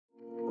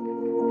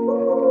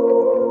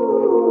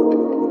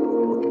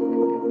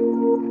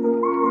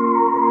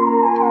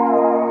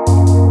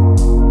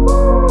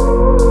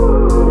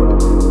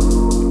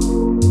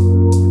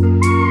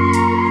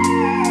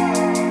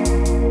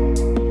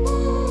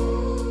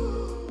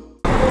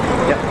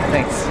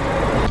Thanks.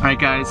 Alright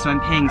guys, so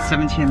I'm paying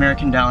 17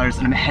 American dollars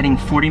and I'm heading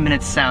 40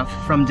 minutes south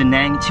from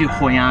Danang to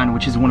Hoi An,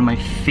 which is one of my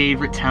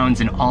favorite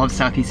towns in all of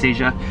Southeast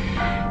Asia.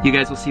 You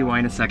guys will see why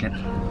in a second.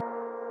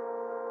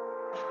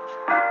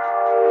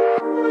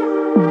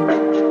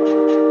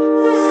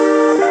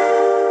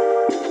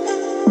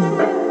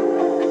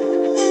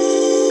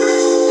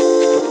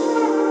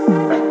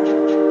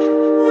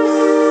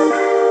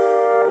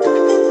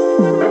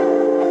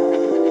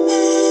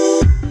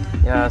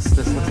 Yes,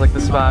 this looks like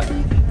the spot.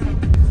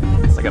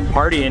 It's like a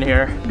party in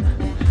here.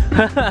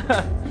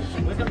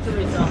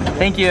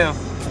 Thank you.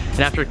 And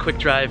after a quick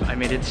drive, I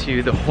made it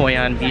to the Hoi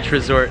An beach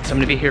resort. So I'm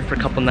gonna be here for a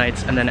couple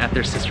nights and then at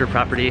their sister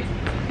property.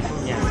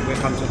 Yes,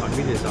 welcome to our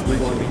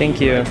resort. Thank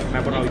you.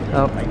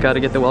 Oh, gotta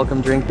get the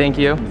welcome drink. Thank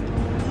you.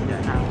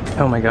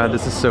 Oh my god,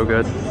 this is so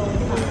good.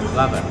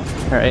 Love it.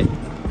 All right,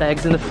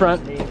 bags in the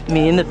front,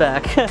 me in the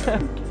back.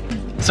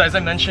 So as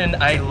I mentioned,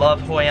 I love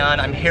Hoi An.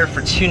 I'm here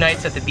for 2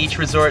 nights at the beach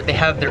resort. They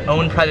have their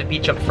own private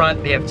beach up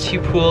front. They have 2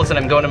 pools and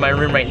I'm going to my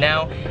room right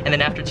now. And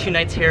then after 2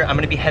 nights here, I'm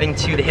gonna be heading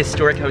to the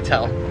historic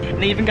hotel.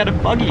 And they even got a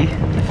buggy.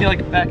 I feel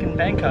like back in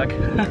Bangkok.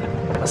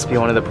 Must be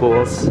one of the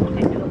pools.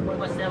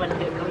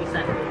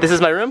 This is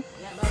my room?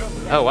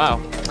 Oh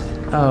wow.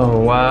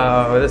 Oh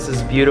wow, this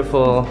is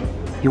beautiful.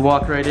 You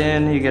walk right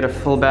in, you get a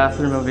full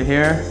bathroom over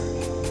here.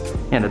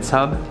 And a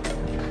tub.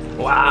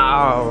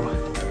 Wow.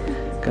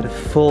 Got a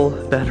full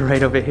bed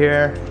right over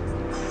here.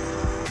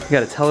 You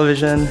got a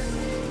television.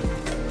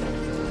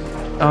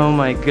 Oh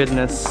my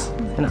goodness.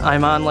 And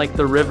I'm on like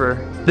the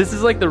river. This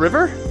is like the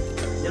river?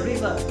 The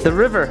river. The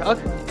river,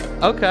 okay.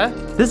 Okay.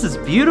 This is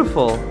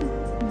beautiful.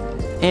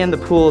 And the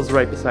pool is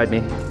right beside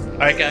me.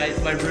 All right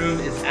guys, my room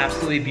is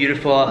absolutely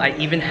beautiful. I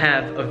even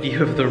have a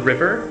view of the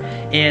river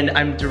and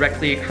I'm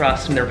directly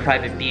across from their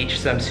private beach,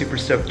 so I'm super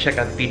stoked to check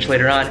out the beach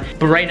later on.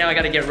 But right now I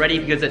gotta get ready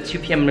because at 2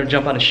 p.m. I'm gonna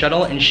jump on a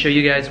shuttle and show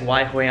you guys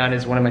why Hoi An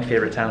is one of my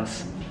favorite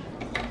towns.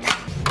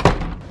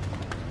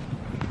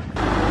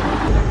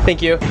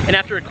 Thank you. And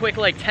after a quick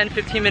like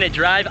 10-15 minute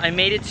drive, I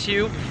made it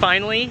to,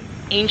 finally,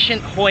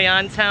 ancient Hoi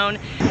An town.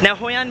 Now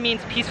Hoi An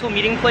means peaceful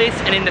meeting place,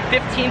 and in the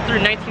 15th through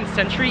 19th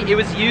century it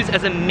was used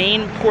as a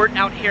main port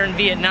out here in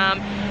Vietnam,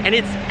 and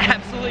it's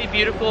absolutely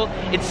beautiful.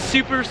 It's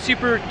super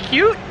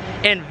cute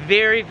and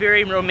very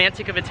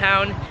romantic of a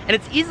town, and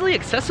it's easily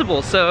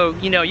accessible. So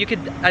you know, you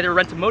could either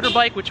rent a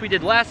motorbike, which we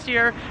did last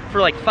year,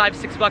 for like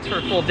 $5-6 for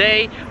a full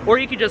day, or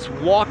you could just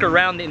walk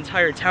around the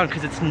entire town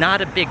because it's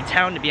not a big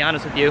town, to be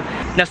honest with you.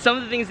 Now some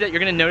of the things that you're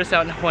gonna notice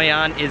out in Hoi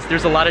An is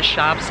there's a lot of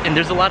shops, and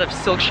there's a lot of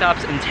silk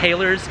shops and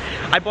tailors.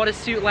 I bought a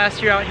suit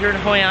last year out here in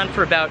Hoi An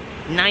for about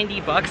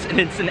 $90 and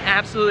it's an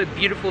absolutely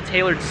beautiful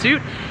tailored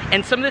suit.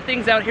 And some of the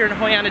things out here in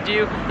Hoi An to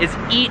do is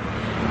eat,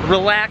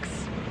 relax,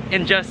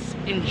 and just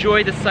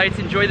enjoy the sights,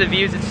 enjoy the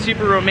views. It's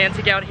super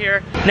romantic out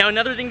here. Now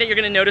another thing that you're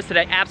gonna notice that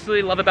I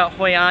absolutely love about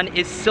Hoi An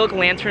is silk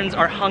lanterns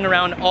are hung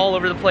around all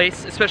over the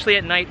place, especially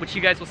at night, which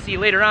you guys will see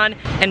later on.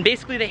 And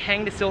basically they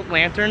hang the silk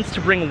lanterns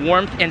to bring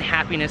warmth and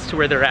happiness to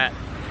where they're at.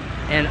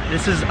 And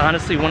this is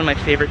honestly one of my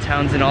favorite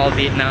towns in all of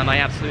Vietnam. I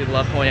absolutely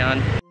love Hoi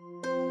An.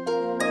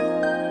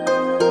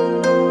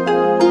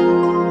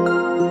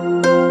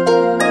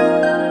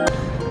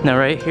 Now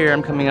right here,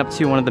 I'm coming up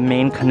to one of the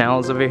main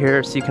canals over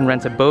here, so you can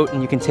rent a boat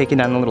and you can take it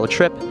on a little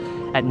trip.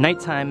 At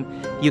nighttime,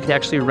 you could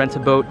actually rent a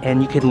boat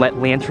and you could let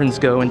lanterns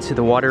go into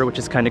the water, which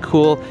is kind of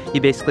cool.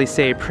 You basically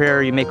say a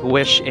prayer, you make a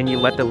wish, and you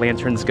let the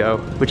lanterns go,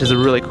 which is a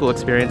really cool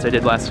experience I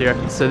did last year.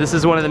 So this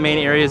is one of the main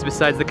areas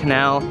besides the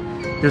canal.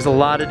 There's a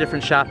lot of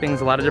different shoppings,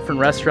 a lot of different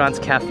restaurants,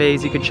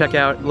 cafes you could check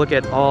out. Look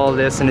at all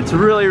this, and it's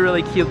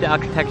really cute, the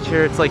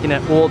architecture. It's like in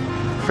an old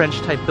French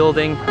type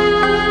building.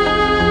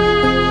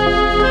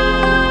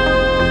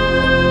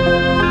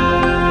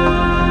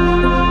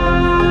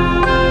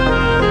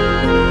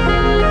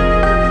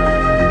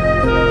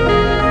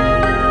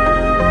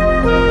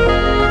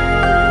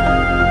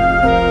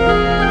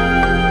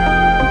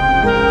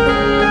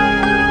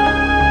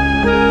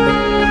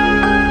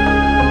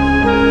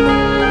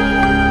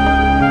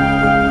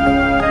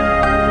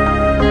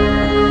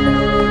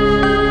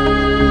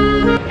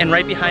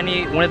 Right behind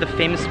me, one of the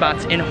famous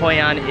spots in Hoi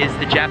An is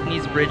the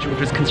Japanese Bridge, which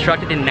was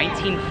constructed in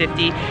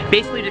 1950,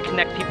 basically to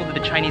connect people to the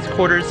Chinese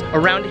quarters.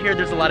 Around here,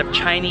 there's a lot of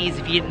Chinese,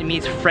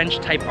 Vietnamese, French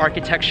type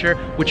architecture,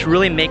 which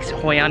really makes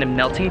Hoi An a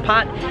melting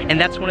pot, and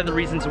that's one of the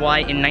reasons why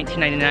in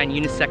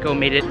 1999 UNESCO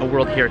made it a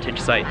World Heritage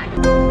Site.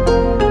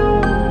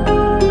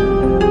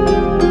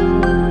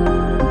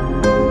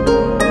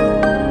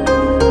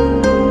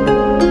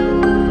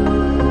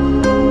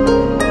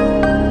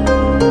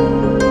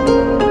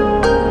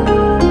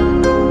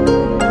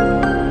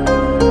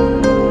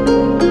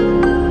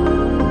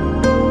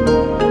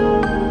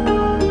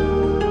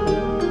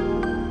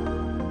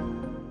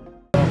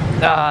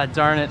 Ah,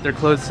 darn it, they're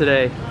closed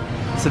today.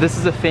 So this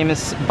is a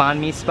famous banh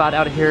mi spot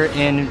out here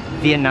in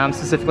Vietnam,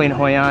 specifically in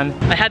Hoi An.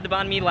 I had the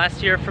banh mi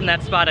last year from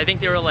that spot. I think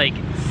they were like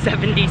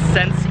 70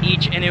 cents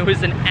each, and it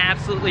was an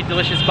absolutely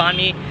delicious banh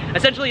mi.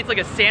 Essentially, it's like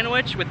a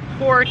sandwich with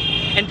pork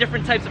and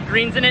different types of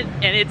greens in it,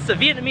 and it's a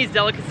Vietnamese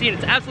delicacy, and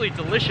it's absolutely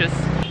delicious.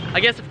 I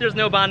guess if there's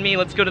no banh mi,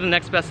 let's go to the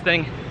next best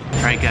thing.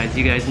 Alright guys,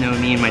 you guys know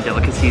me and my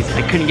delicacies.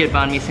 I couldn't get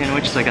banh mi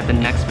sandwich, so I got the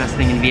next best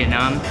thing in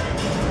Vietnam.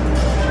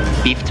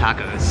 Beef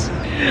tacos.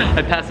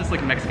 I passed this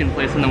like Mexican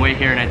place on the way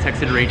here and I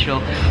texted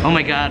Rachel, oh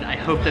my god, I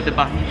hope that the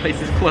banh mi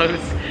place is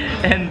closed.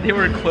 And they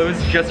were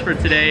closed just for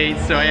today,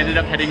 so I ended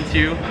up heading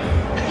to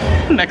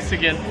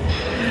Mexican.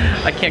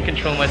 I can't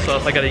control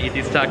myself, I gotta eat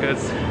these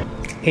tacos.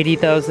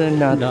 80,000,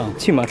 no.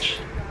 Too much.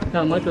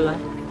 How much will I?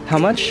 How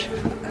much?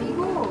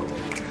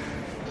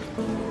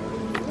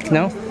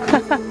 No?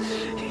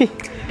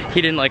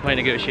 He didn't like my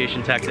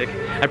negotiation tactic.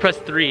 I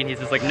pressed 3 and he's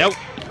just like, nope.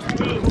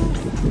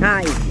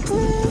 Hi.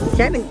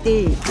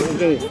 70.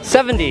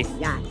 70?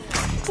 Yeah.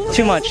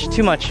 Too much,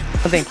 too much.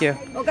 Oh, thank you.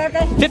 Okay.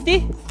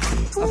 50?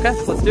 Okay,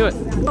 let's do it.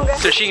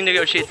 So she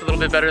negotiates a little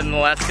bit better than the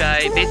last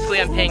guy.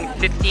 Basically, I'm paying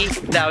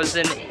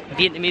 50,000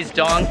 Vietnamese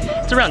dong.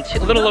 It's around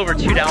a little over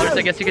 $2,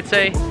 I guess you could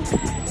say.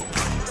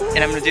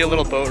 And I'm gonna do a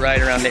little boat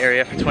ride around the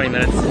area for 20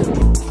 minutes.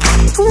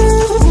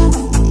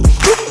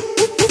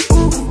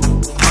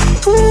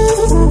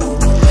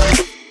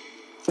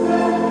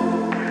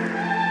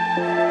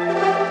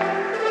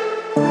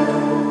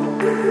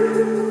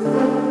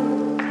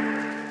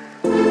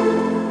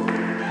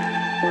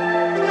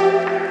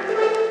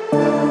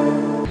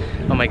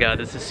 Oh my god,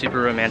 this is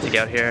super romantic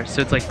out here.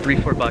 So it's like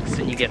 $3-4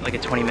 and you get like a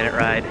 20-minute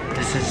ride.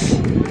 This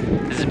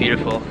is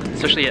beautiful,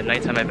 especially at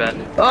nighttime, I bet.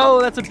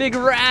 Oh, that's a big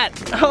rat!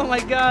 Oh my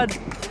god!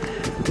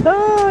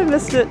 Oh, I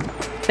missed it.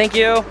 Thank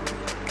you.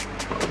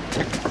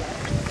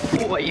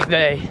 Oy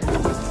vey.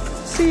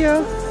 See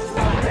ya.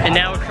 And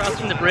now across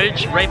from the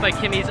bridge, right by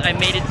Kimmy's, I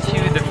made it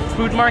to the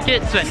food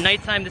market. So at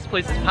nighttime, this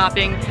place is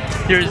popping.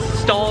 There's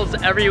stalls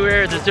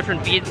everywhere. There's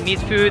different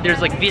Vietnamese food.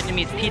 There's like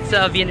Vietnamese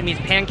pizza, Vietnamese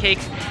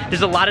pancakes.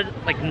 There's a lot of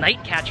like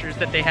night catchers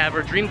that they have,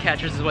 or dream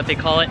catchers is what they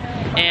call it.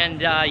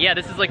 And yeah,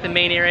 this is like the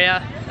main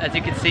area, as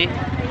you can see.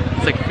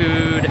 It's like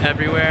food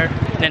everywhere.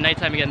 And at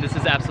nighttime, again, this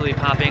is absolutely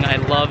popping. I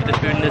love the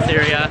food in this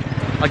area.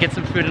 I'll get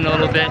some food in a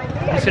little bit.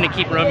 I'm just gonna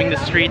keep roaming the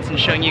streets and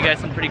showing you guys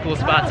some pretty cool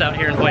spots out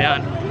here in Hoi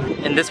An.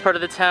 And this part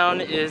of the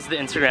town is the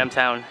Instagram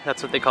town.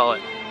 That's what they call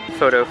it.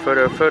 Photo,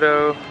 photo,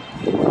 photo.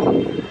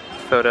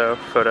 Photo,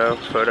 photo,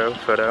 photo,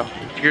 photo.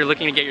 If you're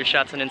looking to get your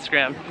shots on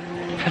Instagram,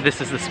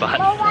 this is the spot.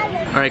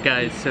 Alright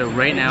guys, so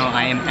right now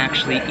I am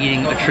actually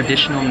eating a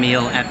traditional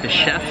meal at the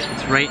Chef's.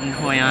 It's right in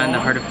Hoi An, the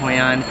heart of Hoi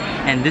An.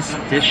 And this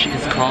dish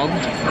is called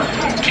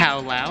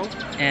Khao Lao.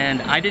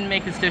 And I didn't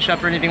make this dish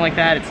up or anything like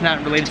that. It's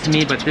not related to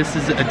me, but this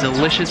is a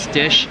delicious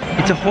dish.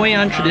 It's a Hoi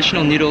An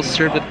traditional noodle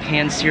served with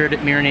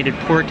pan-seared marinated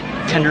pork,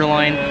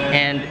 tenderloin,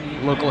 and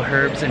local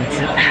herbs, and it's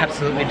an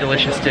absolutely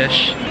delicious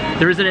dish.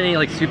 There isn't any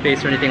like soup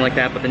base or anything like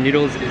that, but the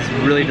noodles is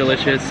really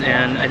delicious,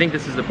 and I think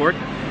this is the pork.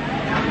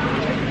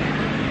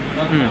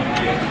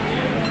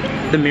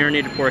 The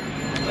marinated pork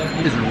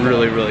is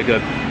really, really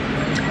good.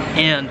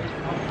 And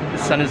the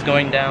sun is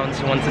going down,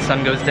 so once the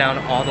sun goes down,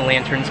 all the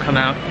lanterns come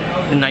out,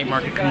 the night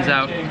market comes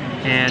out,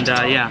 and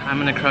yeah, I'm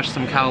gonna crush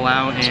some Khao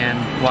Lao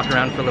and walk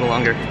around for a little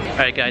longer.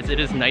 Alright guys, it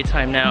is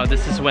nighttime now.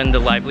 This is when the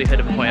livelihood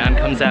of Hoi An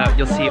comes out.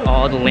 You'll see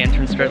all the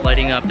lanterns start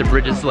lighting up, the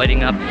bridges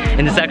lighting up,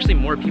 and there's actually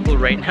more people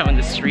right now in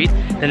the street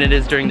than it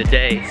is during the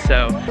day,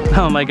 so.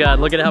 Oh my god,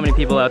 look at how many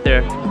people out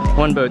there.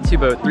 1 boat, 2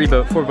 boat, 3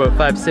 boat, 4 boat,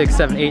 5, 6,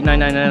 7, 8, 9,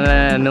 9, 9,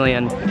 9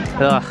 million.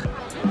 Ugh,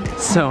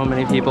 so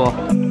many people.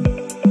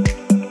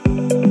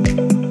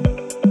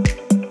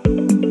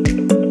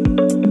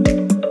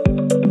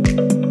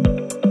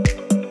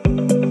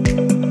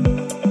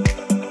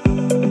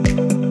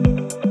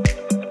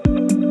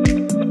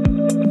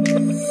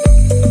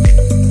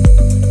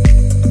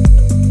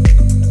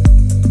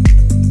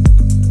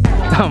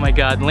 Oh my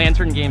god,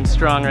 lantern game's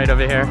strong right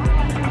over here.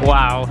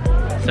 Wow.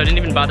 So I didn't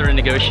even bother to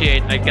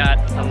negotiate. I got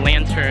a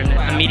lantern,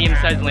 a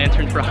medium-sized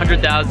lantern for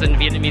 100,000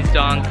 Vietnamese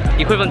dong,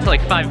 equivalent to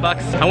like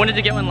 $5. I wanted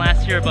to get one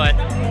last year, but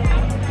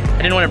I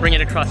didn't want to bring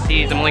it across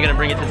seas. I'm only gonna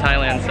bring it to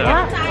Thailand, so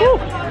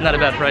not a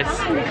bad price.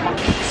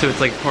 So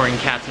it's like pouring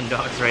cats and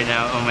dogs right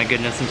now. Oh my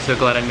goodness, I'm so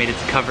glad I made it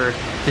to cover.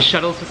 The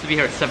shuttle's supposed to be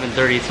here at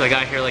 7:30, so I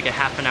got here like a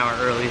half an hour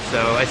early,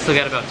 so I still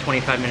got about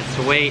 25 minutes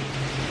to wait.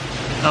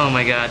 Oh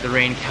my god, the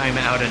rain came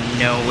out of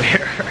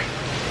nowhere.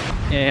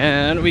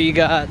 And we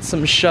got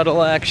some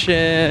shuttle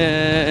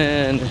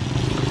action.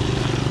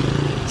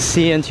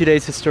 See you in 2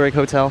 days, historic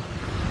hotel.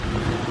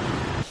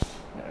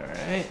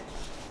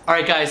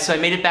 Alright guys, so I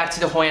made it back to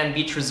the Hoi An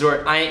Beach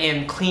Resort. I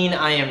am clean,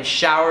 I am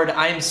showered,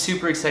 I am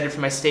super excited for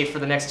my stay for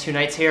the next 2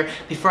 nights here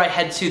before I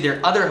head to their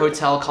other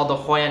hotel called the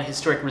Hoi An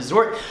Historic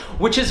Resort,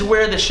 which is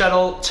where the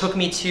shuttle took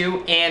me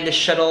to and the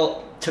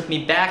shuttle took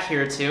me back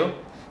here to.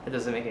 That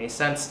doesn't make any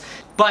sense.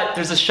 But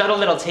there's a shuttle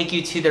that'll take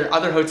you to their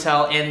other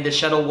hotel, and the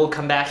shuttle will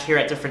come back here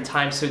at different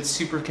times, so it's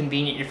super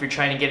convenient if you're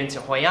trying to get into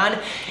Hoi An.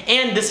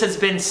 And this has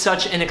been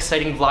such an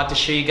exciting vlog to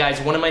show you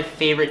guys one of my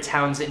favorite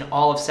towns in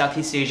all of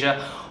Southeast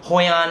Asia,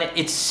 Hoi An.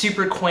 It's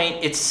super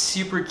quaint, it's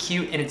super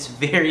cute, and it's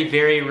very,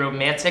 very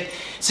romantic.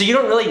 So you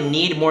don't really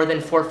need more than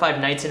 4 or 5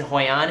 nights in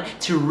Hoi An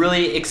to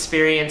really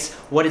experience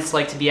what it's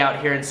like to be out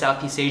here in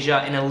Southeast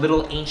Asia in a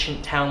little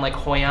ancient town like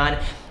Hoi An.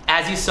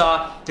 As you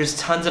saw, there's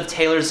tons of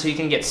tailors so you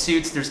can get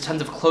suits, there's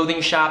tons of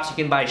clothing shops, you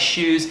can buy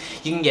shoes,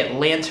 you can get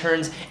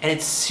lanterns, and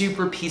it's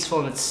super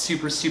peaceful and it's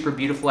super, super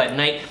beautiful at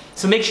night.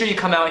 So make sure you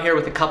come out here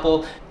with a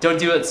couple. Don't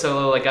do it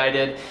solo like I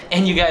did.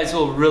 And you guys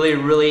will really,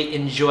 really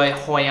enjoy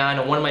Hoi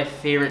An, one of my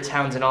favorite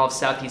towns in all of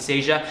Southeast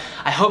Asia.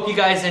 I hope you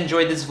guys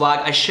enjoyed this vlog.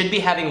 I should be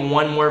having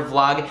one more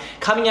vlog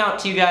coming out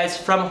to you guys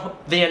from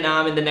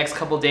Vietnam in the next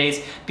couple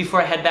days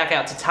before I head back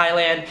out to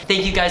Thailand.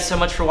 Thank you guys so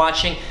much for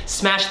watching.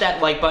 Smash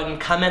that like button,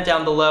 comment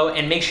down below,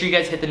 and make sure you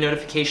guys hit the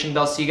notification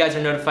bell so you guys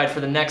are notified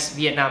for the next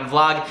Vietnam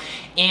vlog.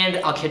 And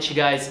I'll catch you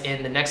guys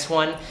in the next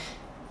one.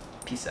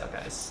 Peace out,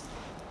 guys.